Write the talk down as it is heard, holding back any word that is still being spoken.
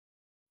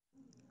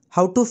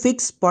How to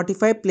fix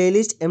Spotify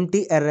playlist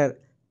empty error.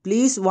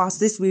 Please watch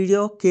this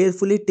video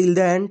carefully till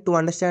the end to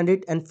understand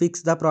it and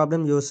fix the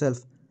problem yourself.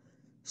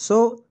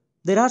 So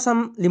there are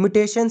some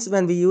limitations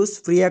when we use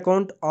free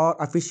account or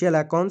official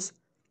accounts.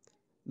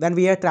 When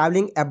we are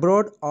traveling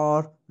abroad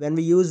or when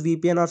we use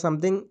VPN or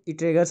something, it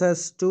triggers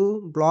us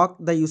to block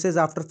the usage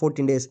after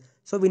 14 days.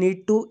 So we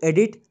need to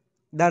edit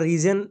the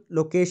region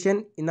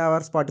location in our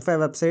Spotify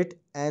website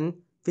and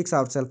fix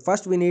ourselves.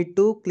 First we need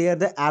to clear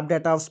the app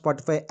data of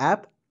Spotify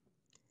app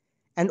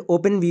and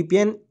open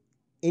VPN,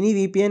 any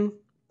VPN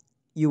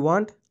you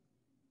want,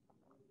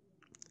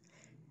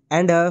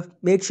 and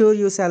make sure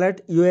you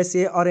select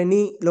USA or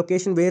any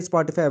location where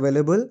Spotify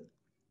available,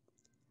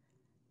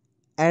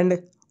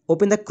 and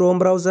open the Chrome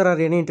browser or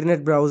any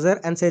internet browser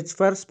and search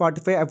for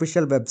Spotify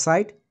official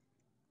website,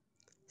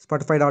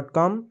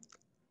 spotify.com.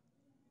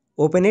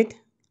 Open it.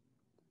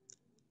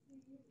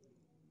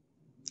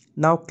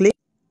 Now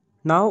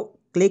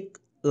click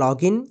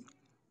login.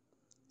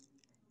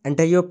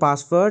 Enter your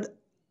password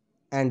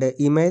and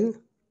email.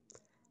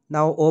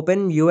 Now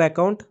open view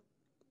account.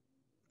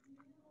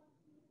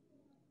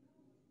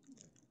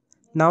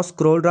 Now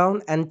scroll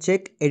down and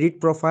check edit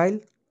profile.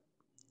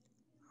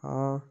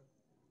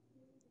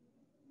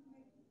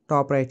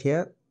 Top right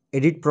here,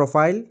 edit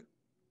profile.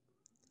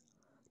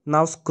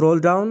 Now scroll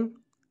down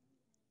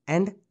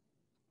and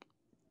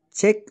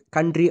check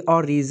country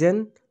or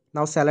region.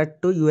 Now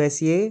select to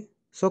USA.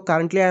 So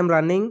currently I am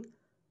running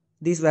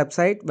this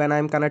website when I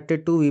am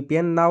connected to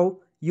VPN. Now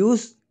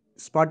use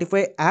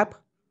Spotify app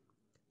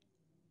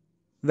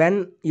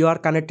when you are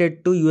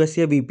connected to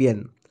USA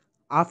VPN.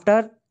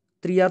 After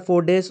 3 or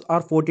 4 days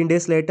or 14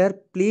 days later,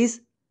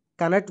 please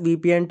connect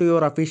VPN to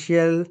your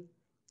official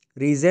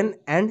region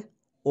and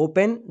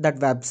open that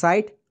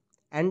website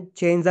and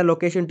change the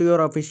location to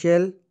your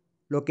official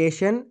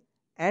location,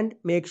 and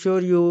make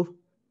sure you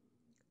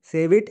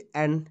save it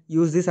and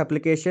use this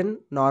application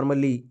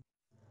normally.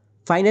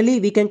 Finally,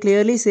 we can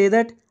clearly say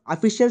that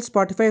official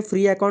Spotify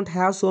free account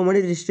have so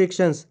many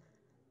restrictions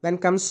when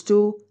comes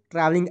to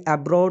traveling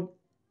abroad,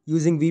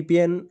 using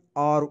VPN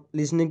or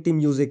listening to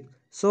music.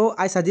 So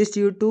I suggest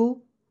you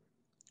to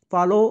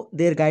follow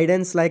their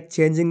guidance, like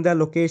changing the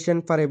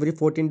location for every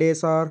 14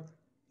 days or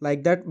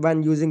like that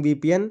when using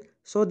VPN.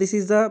 So this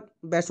is the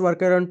best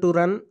workaround to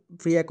run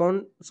free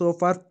account so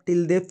far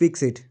till they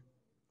fix it.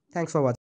 Thanks for watching.